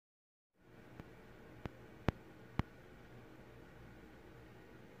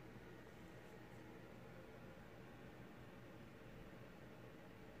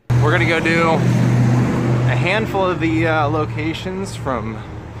We're gonna go do a handful of the locations from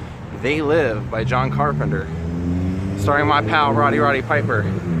They Live by John Carpenter, starring my pal Rowdy Roddy Piper.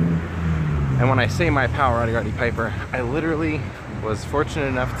 And when I say my pal Rowdy Roddy Piper, I literally was fortunate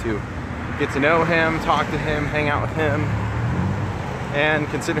enough to get to know him, talk to him, hang out with him, and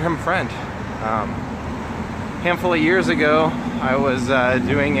consider him a friend. Handful of years ago, I was I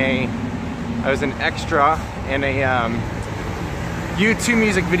was an extra in a U2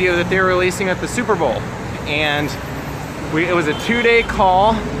 music video that they were releasing at the Super Bowl, and it was a 2-day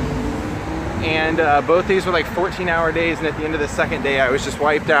call, and both days were like 14-hour days, and at the end of the second day I was just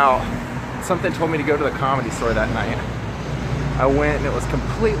wiped out. Something told me to go to the Comedy Store that night. I went and it was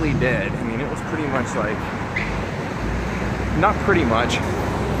completely dead. I mean, it was pretty much like, not pretty much,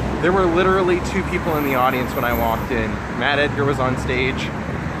 there were literally 2 people in the audience when I walked in. Matt Edgar was on stage,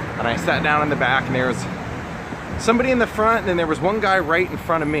 and I sat down in the back, and there was somebody in the front, and then there was one guy right in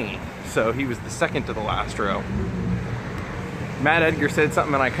front of me. So he was the second to the last row. Matt Edgar said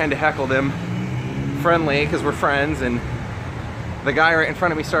something and I kind of heckled him, friendly, because we're friends, and the guy right in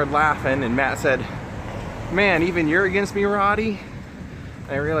front of me started laughing, and Matt said, "Man, even you're against me, Roddy?"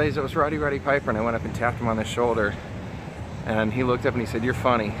 And I realized it was Rowdy Roddy Piper, and I went up and tapped him on the shoulder, and he looked up and he said, "You're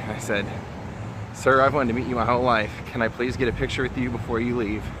funny." I said, "Sir, I've wanted to meet you my whole life. Can I please get a picture with you before you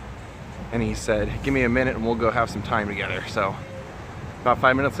leave?" And he said, "Give me a minute and we'll go have some time together." So about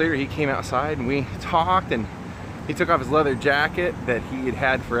 5 minutes later, he came outside and we talked, and he took off his leather jacket that he had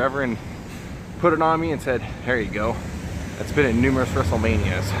had forever and put it on me and said, "There you go. That's been in numerous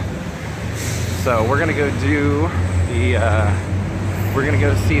WrestleManias." So we're gonna go do the, we're gonna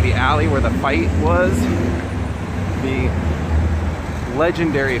go see the alley where the fight was, the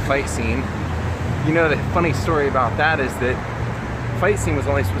legendary fight scene. You know, the funny story about that is that fight scene was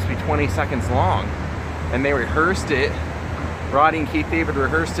only supposed to be 20 seconds long, and they rehearsed it. Roddy and Keith David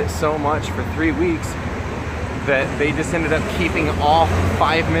rehearsed it so much for 3 weeks that they just ended up keeping all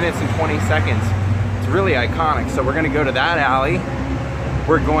 5 minutes and 20 seconds. It's really iconic. So we're gonna go to that alley.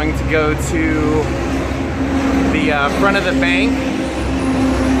 We're going to go to the front of the bank,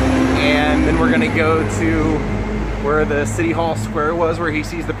 and then we're gonna go to where the City Hall Square was, where he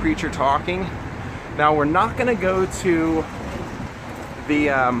sees the preacher talking. Now we're not gonna go to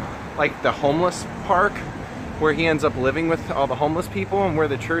the like the homeless park where he ends up living with all the homeless people and where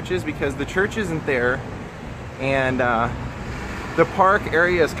the church is, because the church isn't there, and the park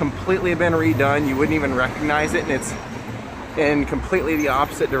area has completely been redone. You wouldn't even recognize it, and it's in completely the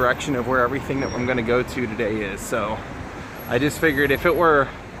opposite direction of where everything that I'm going to go to today is. So I just figured if it were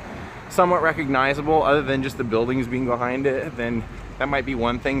somewhat recognizable other than just the buildings being behind it, then that might be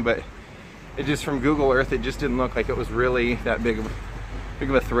one thing, but it just, from Google Earth, it just didn't look like it was really that big of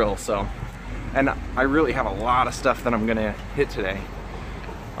a thrill. So, and I really have a lot of stuff that I'm gonna hit today.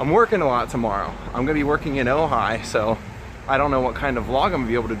 I'm working a lot tomorrow. I'm gonna be working in Ojai, so I don't know what kind of vlog I'm gonna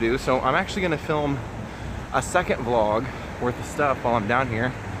be able to do. So I'm actually gonna film a second vlog worth of stuff while I'm down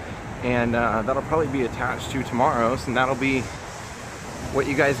here, and that'll probably be attached to tomorrow's, and that'll be what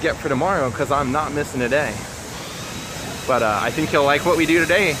you guys get for tomorrow, because I'm not missing a day. But I think you'll like what we do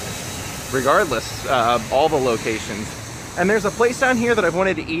today, regardless of all the locations. And there's a place down here that I've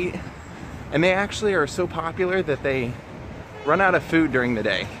wanted to eat, and they actually are so popular that they run out of food during the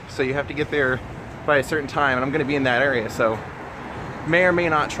day. So you have to get there by a certain time, and I'm gonna be in that area, so may or may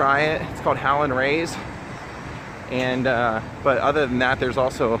not try it. It's called Howlin' Ray's. And, but other than that, there's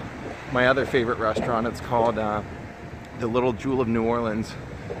also my other favorite restaurant. It's called the Little Jewel of New Orleans,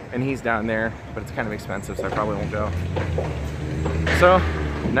 and he's down there, but it's kind of expensive, so I probably won't go. So,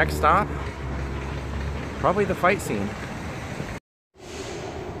 next stop, probably the fight scene.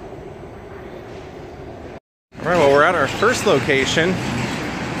 All right, well, we're at our first location.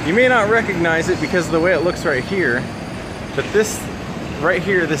 You may not recognize it because of the way it looks right here, but this, right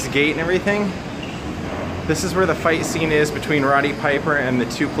here, this gate and everything, this is where the fight scene is between Roddy Piper and the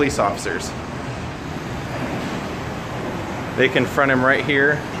 2 police officers. They confront him right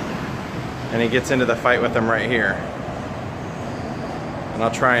here, and he gets into the fight with them right here. And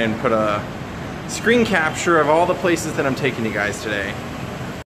I'll try and put a screen capture of all the places that I'm taking you guys today.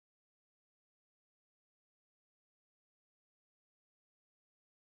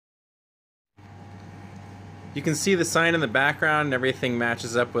 You can see the sign in the background, and everything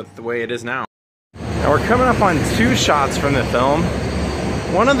matches up with the way it is now. Now we're coming up on 2 shots from the film.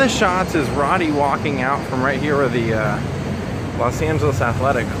 One of the shots is Roddy walking out from right here where the Los Angeles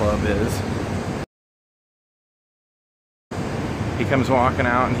Athletic Club is. He comes walking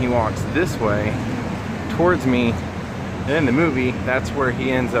out and he walks this way towards me, and in the movie that's where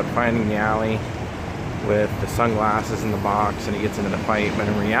he ends up finding the alley with the sunglasses in the box and he gets into the fight, but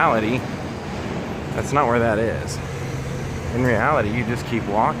in reality, that's not where that is. In reality, you just keep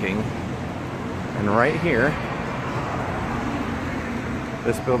walking, and right here,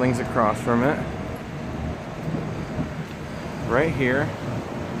 this building's across from it. Right here,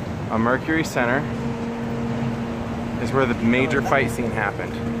 on Mercury Center, is where the major fight scene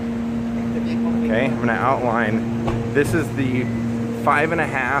happened. Okay, I'm gonna outline. This is the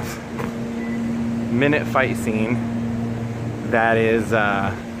 5.5-minute fight scene that is,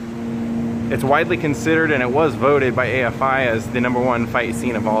 it's widely considered, and it was voted by AFI as the #1 fight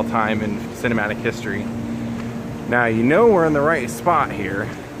scene of all time in cinematic history. Now, you know we're in the right spot here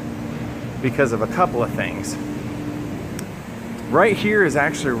because of a couple of things. Right here is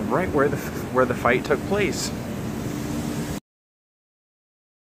actually right where the fight took place.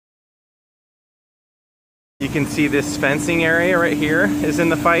 You can see this fencing area right here is in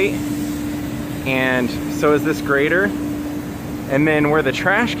the fight, and so is this grader. And then where the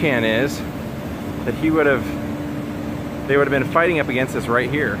trash can is, that they would have been fighting up against this right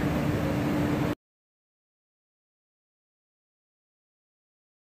here.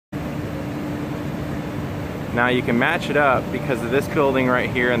 Now you can match it up because of this building right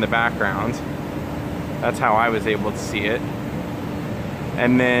here in the background. That's how I was able to see it.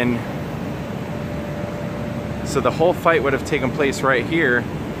 And then, so the whole fight would have taken place right here.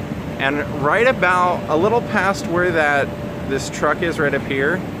 And right about a little past where this truck is right up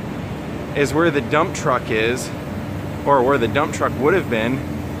here is where the dump truck is, or where the dump truck would have been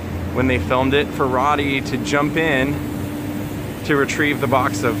when they filmed it for Roddy to jump in to retrieve the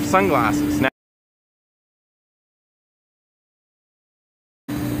box of sunglasses. Now,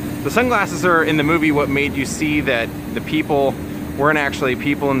 the sunglasses are in the movie what made you see that the people weren't actually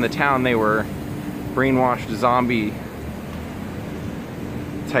people in the town. They were brainwashed zombie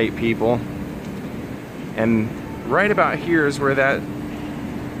type people. And right about here is where that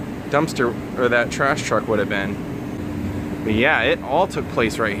dumpster or that trash truck would have been. But yeah, it all took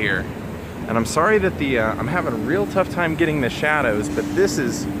place right here. And I'm sorry that I'm having a real tough time getting the shadows, but this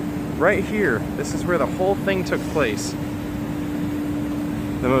is right here. This is where the whole thing took place.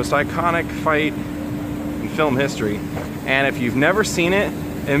 The most iconic fight in film history. And if you've never seen it,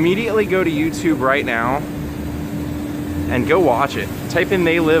 immediately go to YouTube right now and go watch it. Type in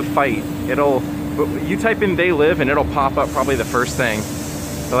 "They Live Fight." You type in "They Live" and it'll pop up probably the first thing.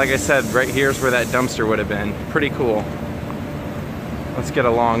 But like I said, right here's where that dumpster would have been. Pretty cool. Let's get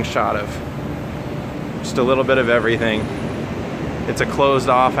a long shot of just a little bit of everything. It's a closed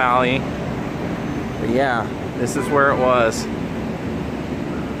off alley. But yeah, this is where it was.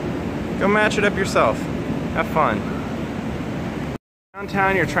 Go match it up yourself. Have fun.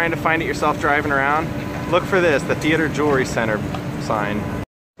 Downtown, you're trying to find it yourself driving around. Look for this, the Theater Jewelry Center sign.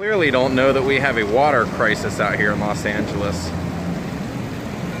 Clearly don't know that we have a water crisis out here in Los Angeles.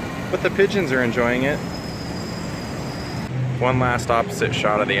 But the pigeons are enjoying it. One last opposite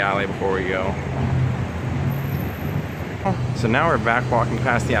shot of the alley before we go. So now we're back walking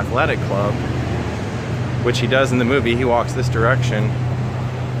past the athletic club, which he does in the movie. He walks this direction.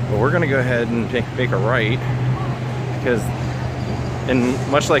 But we're gonna go ahead and make a right, because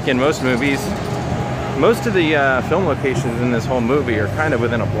much like in most movies, most of the film locations in this whole movie are kind of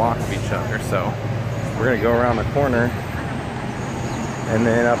within a block of each other. So we're gonna go around the corner and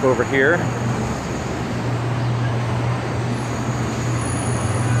then up over here.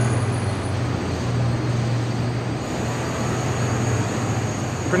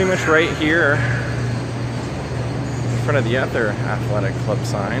 Pretty much right here in front of the other athletic club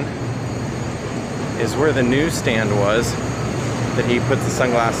sign is where the newsstand was, that he puts the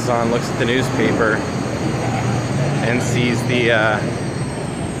sunglasses on, looks at the newspaper, and sees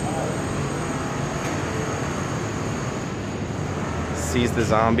the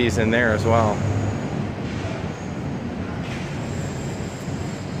zombies in there as well.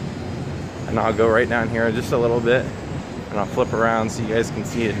 And I'll go right down here just a little bit and I'll flip around so you guys can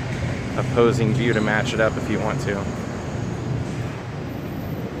see an opposing view to match it up if you want to.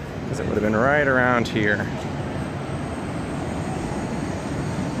 Because it would have been right around here.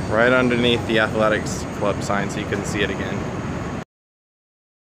 Right underneath the athletics club sign so you couldn't see it again.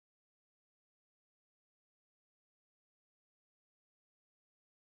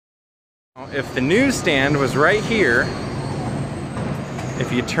 If the newsstand was right here,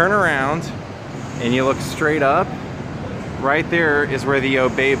 if you turn around and you look straight up, right there is where the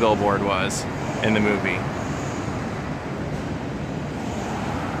Obey billboard was in the movie.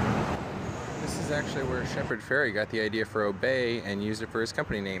 This is actually where Shepard Fairey got the idea for Obey and used it for his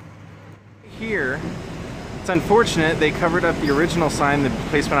company name. Here, it's unfortunate they covered up the original sign. The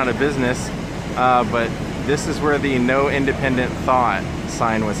place went out of business, but this is where the no independent thought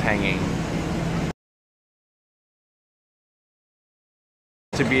sign was hanging.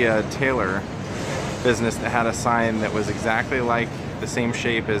 To be a tailor business that had a sign that was exactly like the same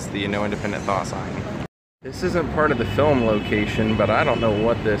shape as the no independent thought sign. This isn't part of the film location, but I don't know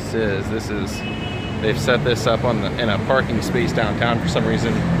what this is. They've set this up in a parking space downtown for some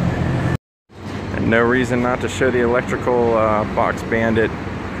reason. And no reason not to show the electrical box bandit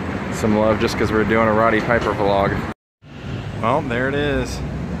some love just because we're doing a Roddy Piper vlog. Well, there it is.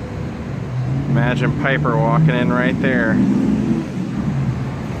 Imagine Piper walking in right there.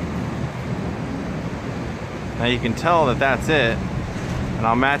 Now you can tell that that's it. And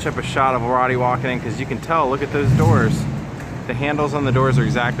I'll match up a shot of Roddy walking in because you can tell, look at those doors. The handles on the doors are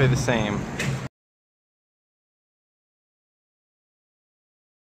exactly the same.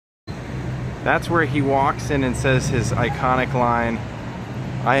 That's where he walks in and says his iconic line,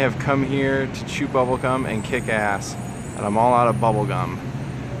 "I have come here to chew bubblegum and kick ass, and I'm all out of bubblegum."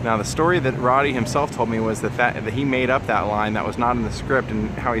 Now the story that Roddy himself told me was that he made up that line. That was not in the script,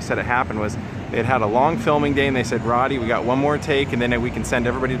 and how he said it happened was they'd had a long filming day and they said, "Roddy, we got one more take and then we can send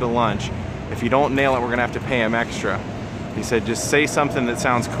everybody to lunch. If you don't nail it, we're gonna have to pay him extra." He said, "Just say something that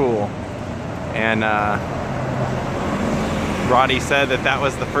sounds cool." And Roddy said that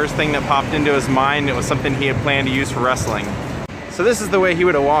was the first thing that popped into his mind. It was something he had planned to use for wrestling. So this is the way he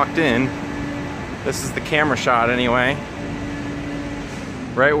would have walked in. This is the camera shot anyway.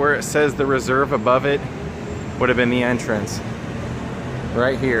 Right where it says the reserve above it would have been the entrance.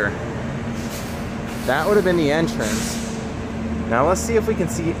 Right here. That would have been the entrance. Now let's see if we can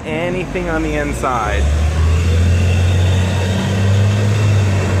see anything on the inside.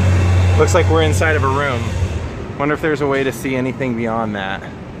 Looks like we're inside of a room. Wonder if there's a way to see anything beyond that.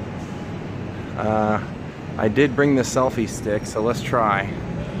 I did bring the selfie stick, so let's try.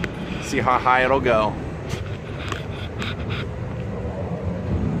 See how high it'll go.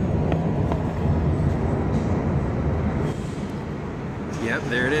 Yep,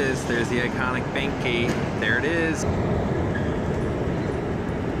 there it is. There's the iconic bank gate. There it is.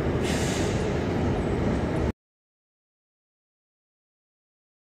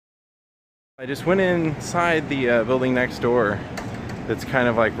 I just went inside the building next door that's kind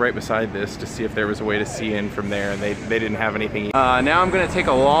of like right beside this to see if there was a way to see in from there, and they didn't have anything. Now I'm going to take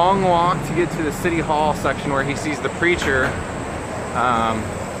a long walk to get to the City Hall section where he sees the preacher,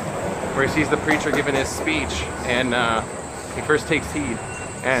 giving his speech, and he first takes heed.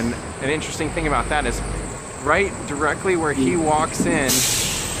 And an interesting thing about that is right directly where he walks in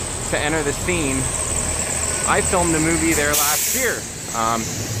to enter the scene, I filmed a movie there last year.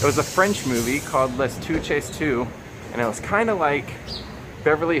 It was a French movie called Les Tuches 2, and it was kind of like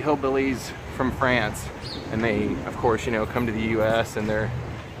Beverly Hillbillies from France. And they, of course, you know, come to the US and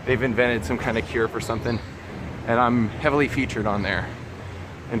they've invented some kind of cure for something. And I'm heavily featured on there.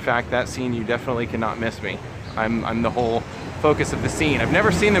 In fact, that scene, you definitely cannot miss me. I'm the whole focus of the scene. I've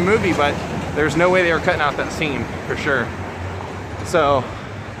never seen the movie, but there's no way they were cutting out that scene, for sure. So,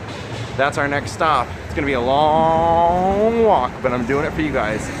 that's our next stop. It's gonna be a long walk, but I'm doing it for you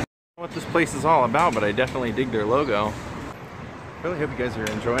guys. I don't know what this place is all about, but I definitely dig their logo. I really hope you guys are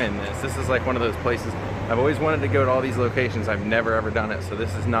enjoying this. This is like one of those places. I've always wanted to go to all these locations. I've never ever done it, so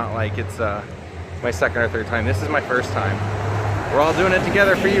this is not like it's my second or third time. This is my first time. We're all doing it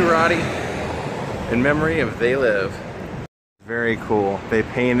together for you, Roddy. In memory of They Live. Very cool. They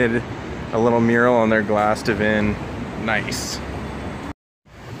painted a little mural on their glass divan. Nice.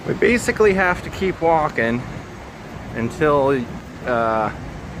 We basically have to keep walking until,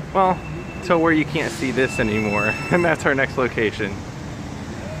 well, until where you can't see this anymore. And that's our next location.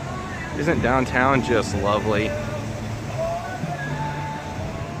 Isn't downtown just lovely?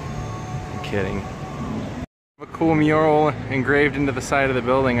 I'm kidding. A cool mural engraved into the side of the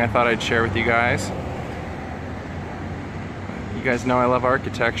building I thought I'd share with you guys. You guys know I love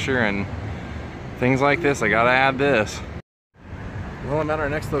architecture and things like this. I gotta add this. Well, I'm at our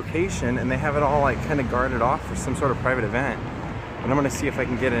next location and they have it all like kind of guarded off for some sort of private event. And I'm gonna see if I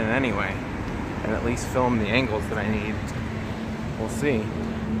can get in anyway and at least film the angles that I need. We'll see.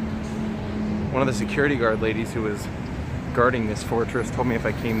 One of the security guard ladies who was guarding this fortress told me if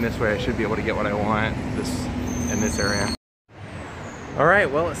I came this way I should be able to get what I want in this area.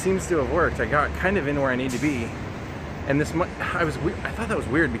 Alright, well, it seems to have worked. I got kind of in where I need to be. And this, I thought that was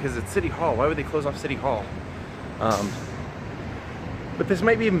weird because it's City Hall. Why would they close off City Hall? But this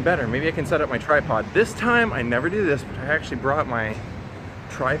might be even better. Maybe I can set up my tripod. This time, I never do this, but I actually brought my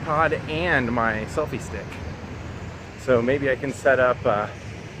tripod and my selfie stick. So maybe I can set up,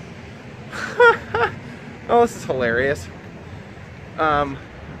 oh, this is hilarious.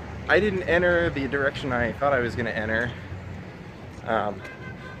 I didn't enter the direction I thought I was going to enter.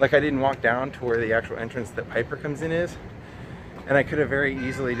 Like I didn't walk down to where the actual entrance that Piper comes in is, and I could have very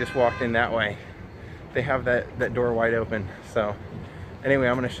easily just walked in that way. They have that door wide open. So anyway,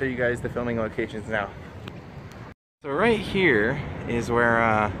 I'm going to show you guys the filming locations now. So right here is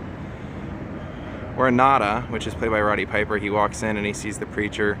where Nada, which is played by Roddy Piper, he walks in and he sees the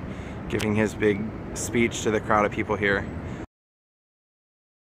preacher giving his big speech to the crowd of people here.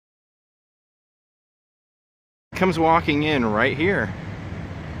 Comes walking in right here.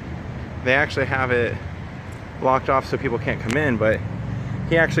 They actually have it blocked off so people can't come in, but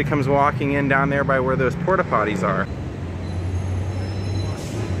he actually comes walking in down there by where those porta potties are.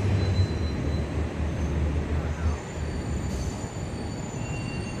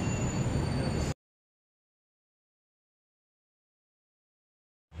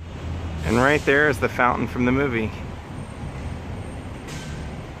 And right there is the fountain from the movie.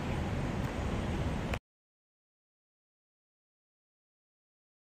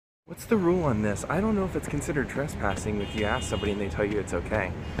 What's the rule on this? I don't know if it's considered trespassing if you ask somebody and they tell you it's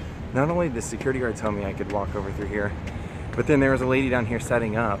okay. Not only did the security guard tell me I could walk over through here, but then there was a lady down here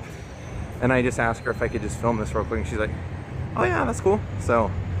setting up, and I just asked her if I could just film this real quick, and she's like, oh yeah, that's cool.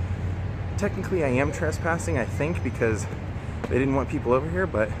 So technically I am trespassing, I think, because they didn't want people over here,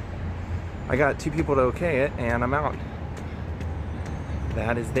 but I got 2 people to okay it, and I'm out.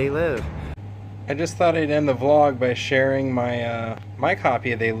 That is They Live. I just thought I'd end the vlog by sharing my my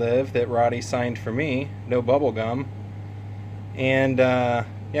copy of They Live that Roddy signed for me, no bubble gum. And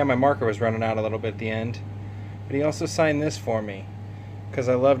yeah, my marker was running out a little bit at the end. But he also signed this for me because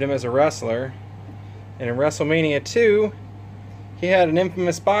I loved him as a wrestler. And in WrestleMania 2, he had an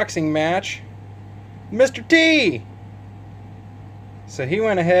infamous boxing match, Mr. T! So he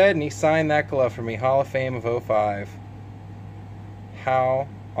went ahead and he signed that glove for me, Hall of Fame of '05. How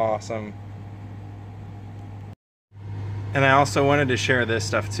awesome. And I also wanted to share this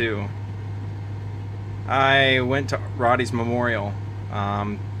stuff too. I went to Roddy's memorial.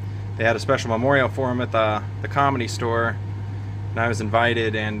 They had a special memorial for him at the Comedy Store, and I was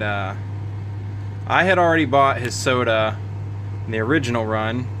invited, and I had already bought his soda in the original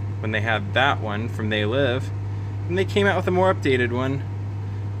run when they had that one from They Live, and they came out with a more updated one.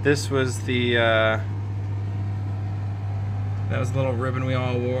 This was the that was the little ribbon we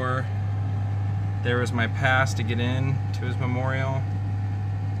all wore. There was my pass to get in to his memorial.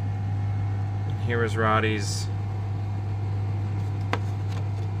 And here was Roddy's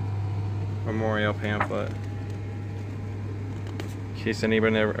memorial pamphlet, in case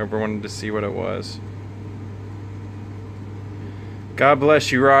anybody ever wanted to see what it was. God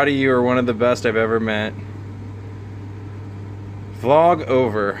bless you, Roddy. You are one of the best I've ever met. Vlog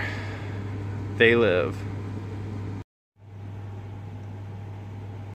over. They Live.